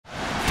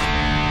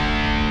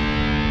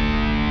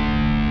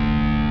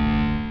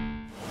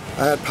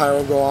I had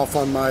pyro go off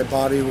on my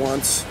body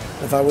once.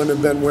 If I wouldn't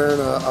have been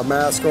wearing a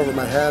mask over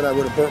my head, I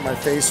would have burnt my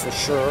face for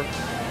sure.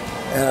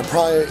 And I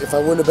probably, if I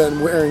wouldn't have been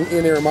wearing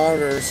in-ear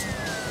monitors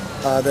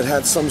that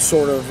had some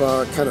sort of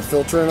kind of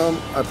filter in them,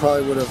 I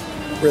probably would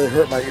have really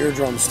hurt my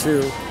eardrums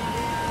too.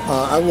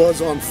 I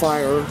was on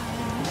fire,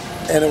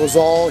 and it was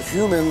all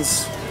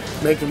humans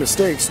making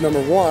mistakes.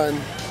 Number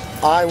one,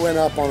 I went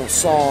up on a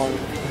song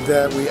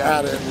that we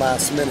added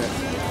last minute,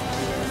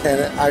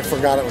 and I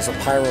forgot it was a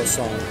pyro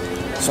song.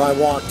 So I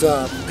walked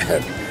up,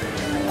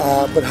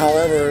 and, but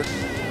however,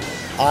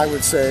 I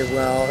would say,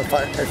 well,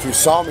 if you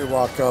saw me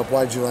walk up,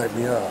 why'd you light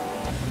me up?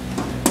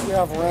 We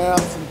have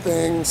ramps and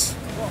things,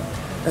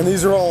 and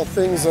these are all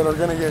things that are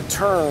going to get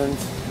turned.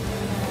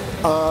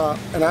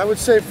 And I would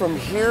say from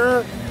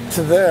here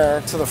to there,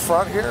 to the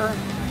front here,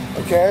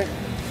 okay,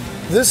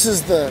 this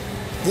is the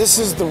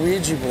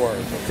Ouija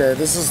board, okay?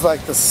 This is like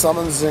the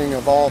summoning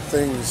of all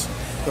things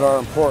that are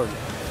important.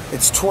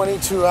 It's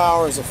 22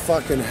 hours of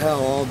fucking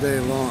hell all day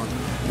long,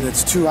 and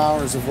it's 2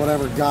 hours of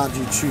whatever God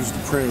you choose to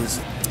praise.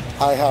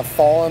 I have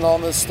fallen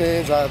on this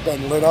stage, I have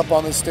been lit up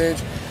on this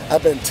stage,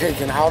 I've been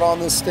taken out on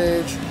this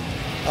stage,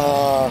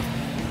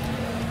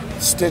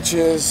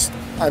 stitches,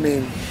 I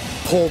mean,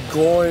 pulled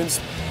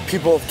groins,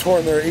 people have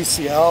torn their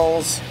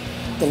ACLs.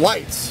 The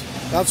lights,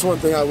 that's one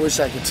thing I wish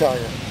I could tell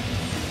you.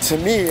 To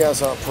me,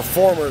 as a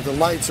performer, the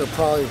lights are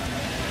probably,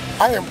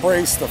 I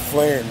embrace the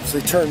flames,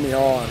 they turn me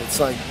on. It's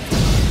like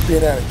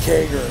being at a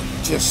kegger,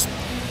 just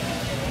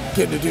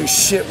getting to do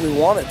shit we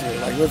want to do.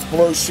 Like, let's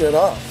blow shit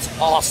up. It's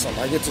awesome,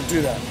 I get to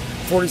do that.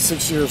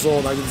 46 years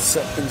old, I get to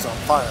set things on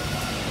fire.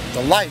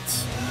 The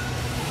lights,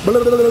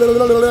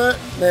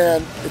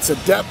 man, it's a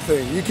depth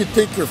thing. You could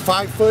think you're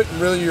 5 foot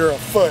and really you're a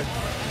foot.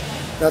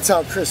 That's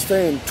how Chris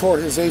Fane tore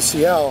his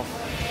ACL.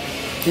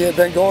 He had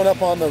been going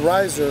up on the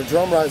riser,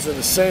 drum riser,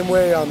 the same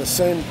way on the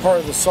same part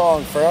of the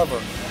song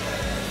forever.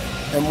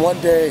 And one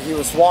day he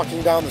was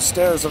walking down the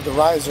stairs of the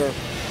riser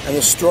and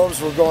the strobes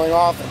were going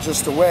off in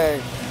just a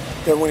way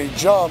that when he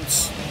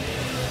jumps,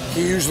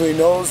 he usually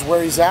knows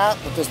where he's at,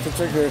 but this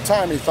particular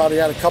time he thought he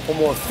had a couple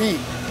more feet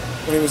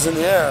when he was in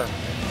the air.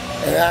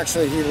 And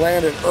actually he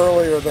landed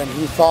earlier than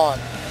he thought,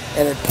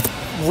 and it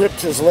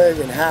ripped his leg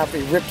in half.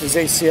 He ripped his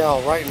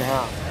ACL right in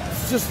half.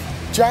 It's just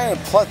a giant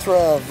plethora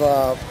of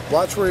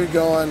watch where you're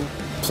going,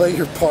 play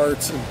your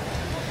parts,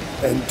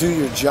 and do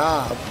your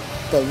job,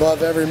 but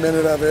love every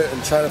minute of it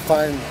and try to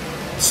find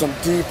some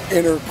deep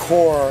inner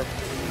core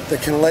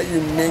that can let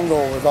you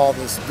mingle with all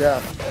this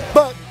death.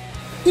 But,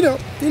 you know,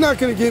 you're not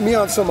going to get me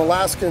on some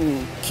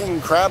Alaskan king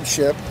crab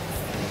ship.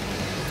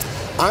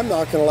 I'm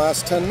not going to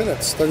last 10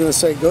 minutes. They're going to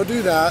say, go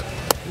do that,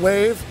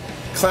 wave,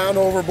 clown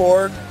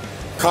overboard,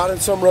 caught in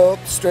some rope,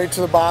 straight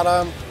to the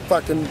bottom,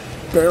 fucking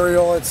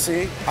burial at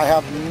sea. I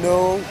have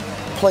no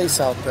place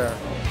out there.